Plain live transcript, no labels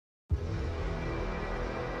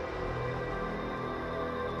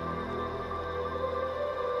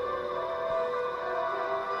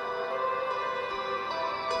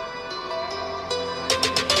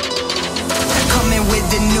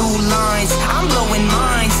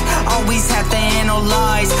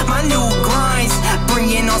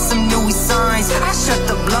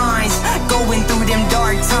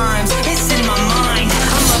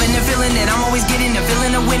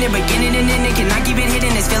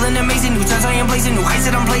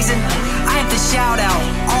complacent. I have to shout out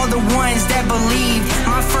all the ones that believed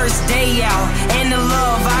my first day out and the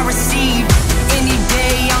love I received. Any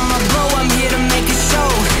day I'ma blow, I'm here to make a show.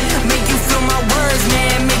 Make you feel my words,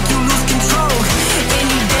 man, make you lose control.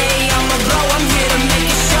 Any day I'ma blow, I'm here to make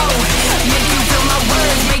a show. Make you feel my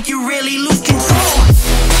words, make you really lose control.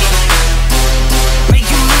 Make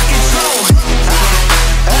you lose control.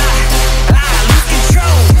 Lose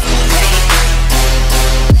control. Hey.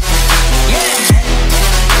 Yeah.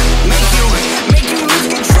 Make you lose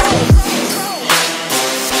control.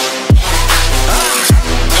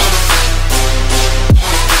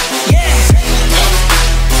 Yeah.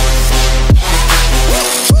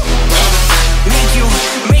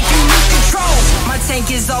 Make you lose control. My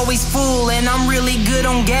tank is always full and I'm really good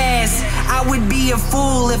on gas. I would be a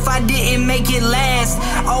fool if I didn't make it last.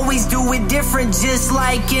 Always do it different, just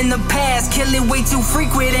like in the past. Kill it way too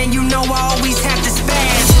frequent and you know I always have to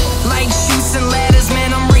spaz. Like shoots and ladders,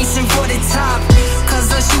 man, I'm racing for the top.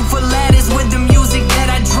 Cause I shoot for ladders with the music that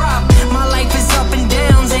I drop. My life is up and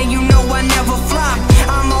downs and you know I never flop.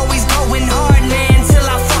 I'm always going hard, man, till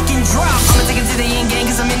I fucking drop. I'ma take it to the end game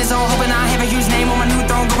cause I'm in the zone, hoping I have a huge name on my new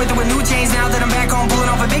throne. Going through a new change now that I'm back home, pulling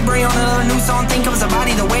off a big brain on another new song. Think comes a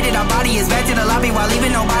body, the way that I body is back to the lobby while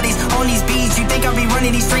leaving no bodies on these beats. You think I'll be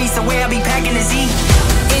running these streets the way I be packing the Z?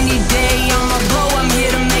 Any day I'ma blow, I'm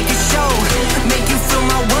here to make a show.